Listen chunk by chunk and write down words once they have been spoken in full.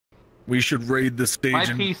We should raid the stage. My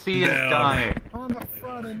PC is dying. On the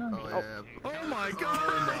Friday night. Oh my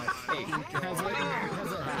god!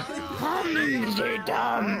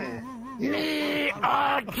 Humdrum! Me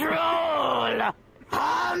a troll!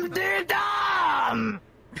 Humdrum!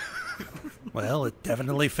 Well, it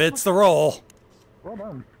definitely fits the role. Well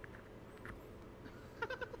done.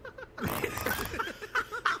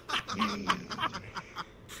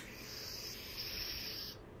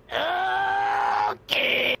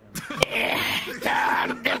 Okay.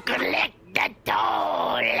 Time to collect the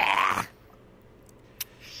toll.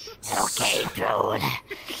 Okay, troll.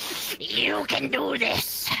 You can do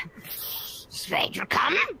this. Stranger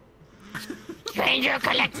come. Stranger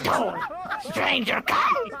collect toll. Stranger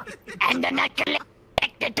come. And then I collect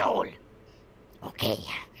the toll. Okay.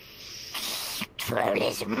 Troll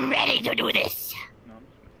is ready to do this.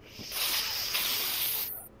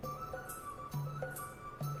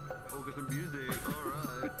 Focus on music,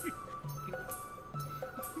 alright.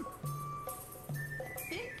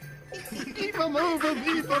 Keep 'em over,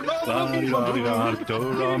 keep 'em over.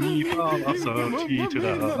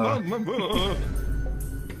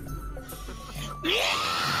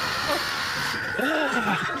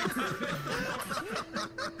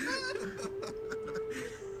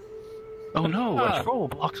 Oh no, a troll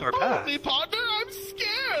blocks our path. Hey, partner, I'm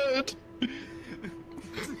scared.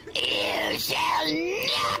 You shall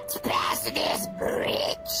not pass this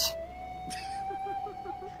bridge.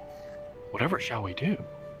 Whatever shall we do?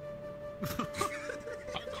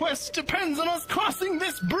 Our quest depends on us crossing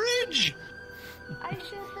this bridge. I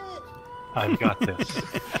should. I've got this.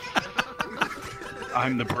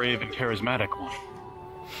 I'm the brave and charismatic one.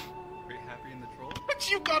 Are you happy in the troll?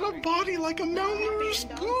 But you got a body like a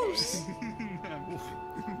malnourished goose.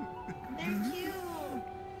 They're cute.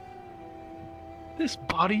 This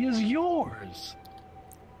body is yours.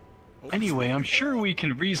 Anyway, I'm sure we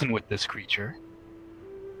can reason with this creature.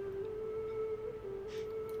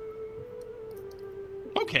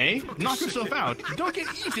 Okay, knock yourself out. Don't get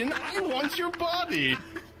eaten. I want your body.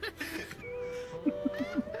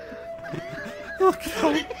 Look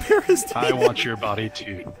how bare his teeth. I want your body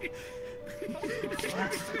too.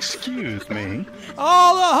 Excuse me.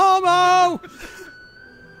 Oh, the homo!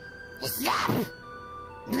 Stop!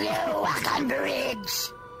 You walk on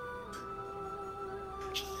bridge.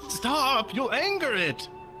 Stop! You'll anger it.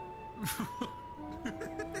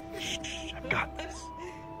 I've got this.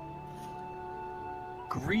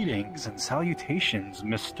 Greetings and salutations,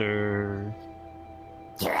 Mr.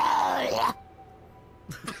 Troll.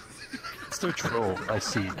 Mr. Troll, I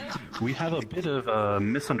see. We have a bit of a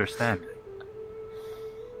misunderstanding.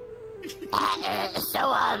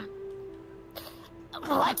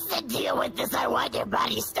 What's the deal with this I want your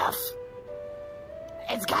body stuff?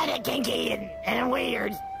 It's kinda kinky and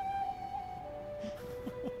weird.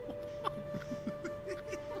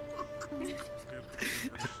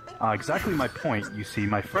 Exactly my point. You see,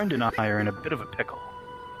 my friend and I are in a bit of a pickle.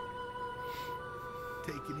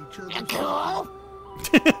 Taking each other. Cool?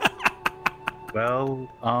 Well,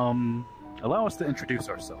 allow us to introduce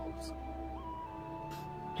ourselves.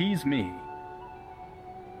 He's me.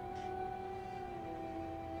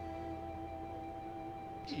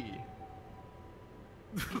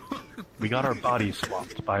 We got our bodies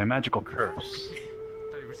swapped by a magical curse.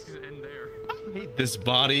 I hate this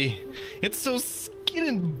body. It's so skin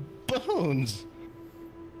and bones.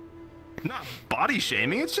 Not body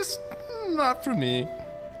shaming, it's just not for me.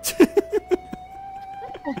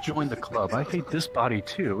 I'll join the club. I hate this body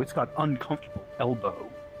too. It's got uncomfortable elbow.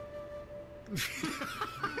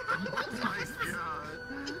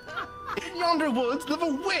 In yonder woods live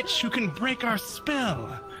a witch who can break our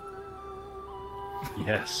spell.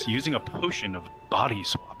 Yes, using a potion of body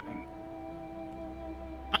swapping.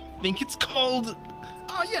 I think it's called...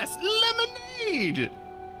 Ah, yes, lemonade!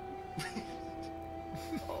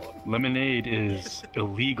 Lemonade is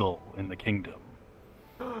illegal in the kingdom.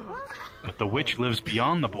 But the witch lives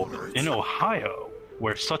beyond the border, in Ohio,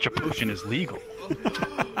 where such a potion is legal.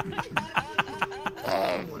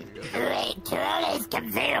 Wait, Troll is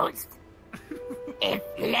confused. If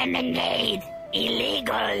lemonade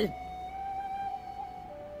illegal,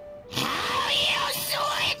 how you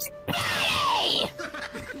switch body?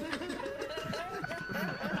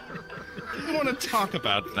 I want to talk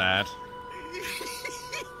about that.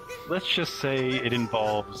 Let's just say it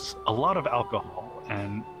involves a lot of alcohol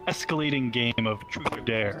and escalating game of truth or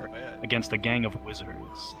dare against a gang of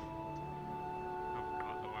wizards.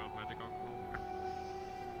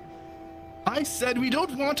 I said we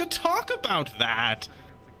don't want to talk about that.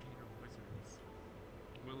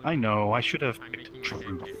 I know, I should have picked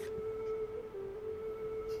truth.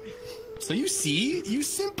 So you see, you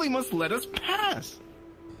simply must let us pass.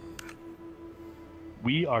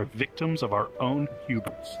 We are victims of our own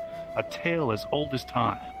hubris, a tale as old as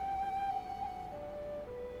time.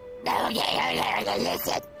 Okay,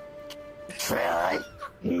 listen. Troll,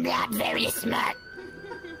 not very smart.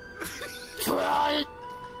 Troll,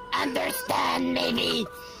 understand maybe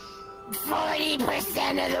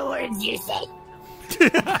 40% of the words you say.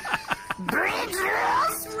 Bridge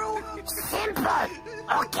rules, simple,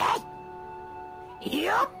 okay?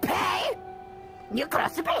 You pay, you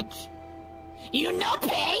cross the bridge. You no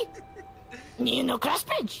pay, you no cross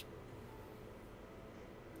bridge.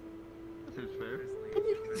 That seems fair.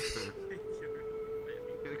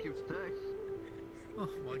 Gotta keep stacks. Oh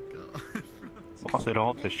my god. Lost it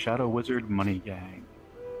all to Shadow Wizard Money Gang.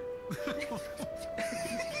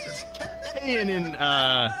 And in,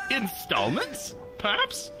 installments,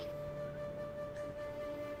 perhaps?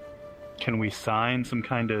 Can we sign some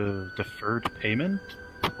kind of deferred payment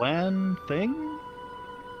plan thing?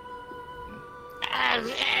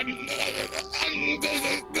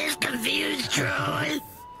 This confused troll.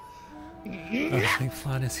 I think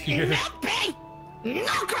Flan is here. No pay, no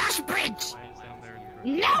cross bridge.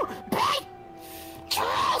 No pay,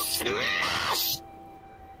 troll smash.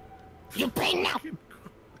 You pay now.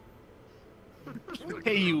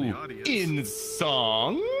 Pay you in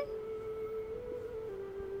song?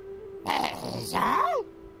 So?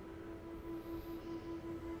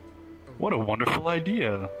 What a wonderful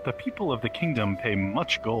idea. The people of the kingdom pay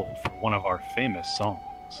much gold for one of our famous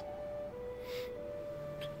songs.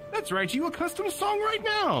 Let's write you a custom song right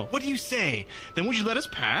now. What do you say? Then would you let us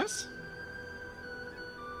pass?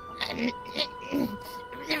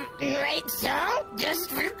 Right song? Just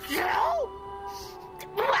for troll?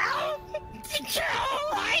 Well, the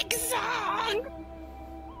troll like song.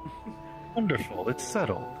 Wonderful, it's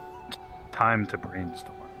settled. Time to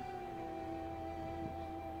brainstorm.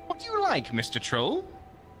 What do you like, Mr. Troll?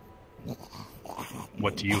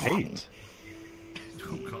 What do you hate?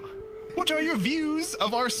 Oh god. What are your views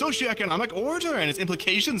of our socioeconomic order and its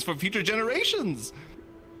implications for future generations?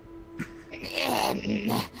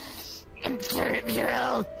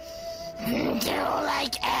 Troll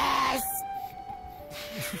like ass.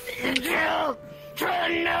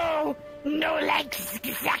 Troll, no like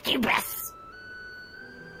succubus.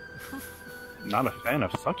 Not a fan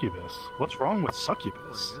of succubus. What's wrong with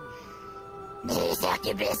succubus?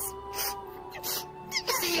 Succubus.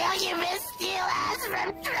 Succubus steal ass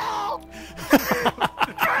from troll.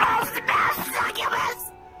 Troll smash succubus.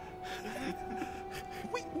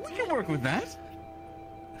 We can work with that.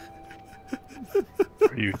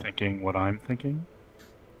 Are you thinking what I'm thinking?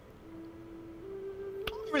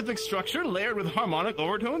 Rhythmic structure layered with harmonic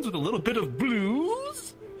overtones with a little bit of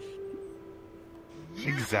blues?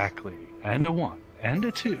 Exactly. And a 1, and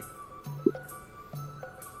a 2.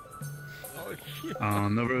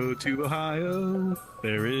 On the road to Ohio,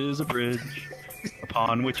 there is a bridge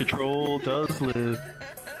upon which a troll does live.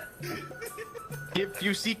 If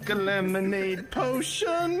you seek a lemonade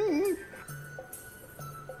potion,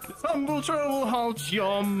 this humble troll will halt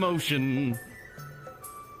your motion.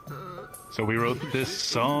 So we wrote this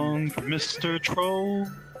song for Mr. Troll.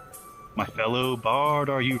 My fellow bard,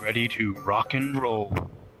 are you ready to rock and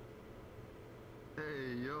roll?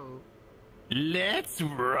 Hey, yo. Let's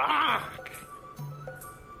rock!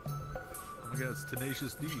 Oh my god, it's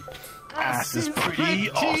Tenacious D. Ass is pretty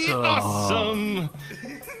awesome. awesome.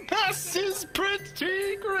 Ass is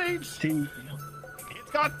pretty great.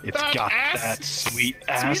 It's got that sweet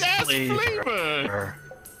ass flavor.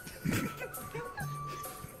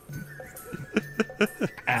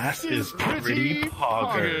 Ass is pretty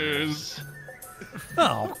poggers.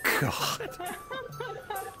 Oh, God.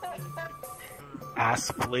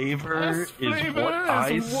 Ass flavor is what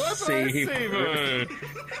I savor.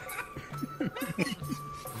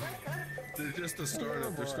 They're just a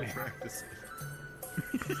startup, they're still practicing.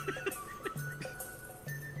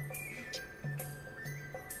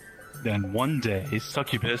 Then one day,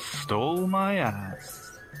 succubus stole my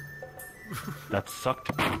ass. That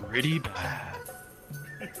sucked pretty bad.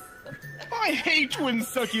 I hate when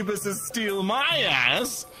succubuses steal my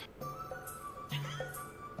ass.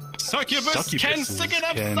 Succubus can stick it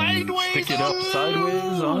up sideways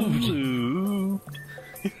on blue.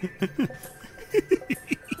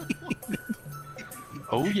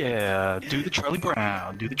 Oh yeah, do the Charlie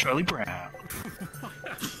Brown, do the Charlie Brown.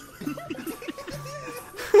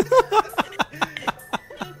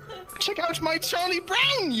 Check out my Charlie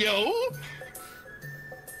Brown, yo!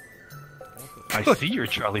 I see your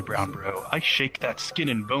Charlie Brown, bro. I shake that skin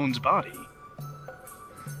and bones body.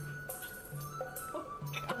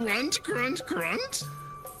 Grunt, grunt, grunt.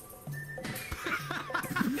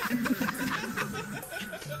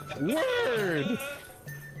 Word!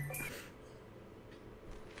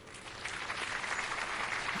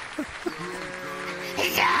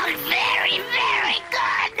 So very, very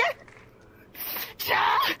good. So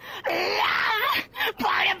love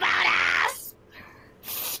part about us.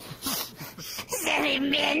 Silly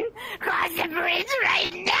men, cross the bridge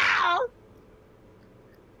right now.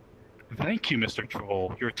 Thank you, Mr.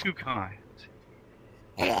 Troll. You're too kind.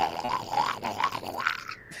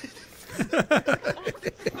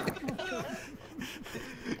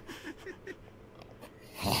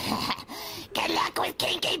 Good luck with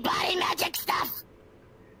kinky body magic stuff.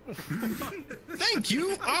 Thank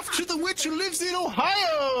you! Off to the witch who lives in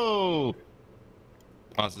Ohio!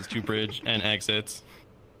 Pauses to bridge and exits.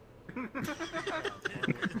 If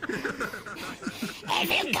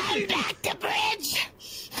you come back to bridge,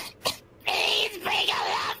 please bring a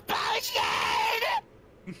love potion.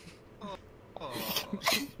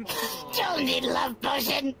 You'll need love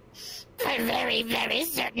potion for very, very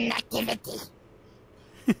certain activity.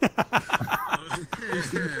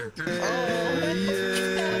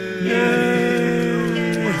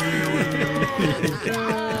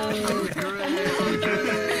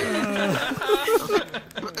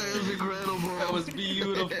 That was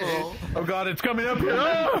beautiful. Oh god, it's coming up here!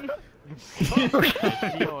 Ah!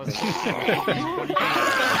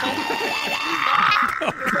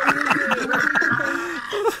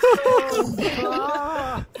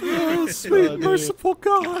 Oh, sweet, merciful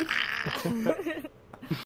God.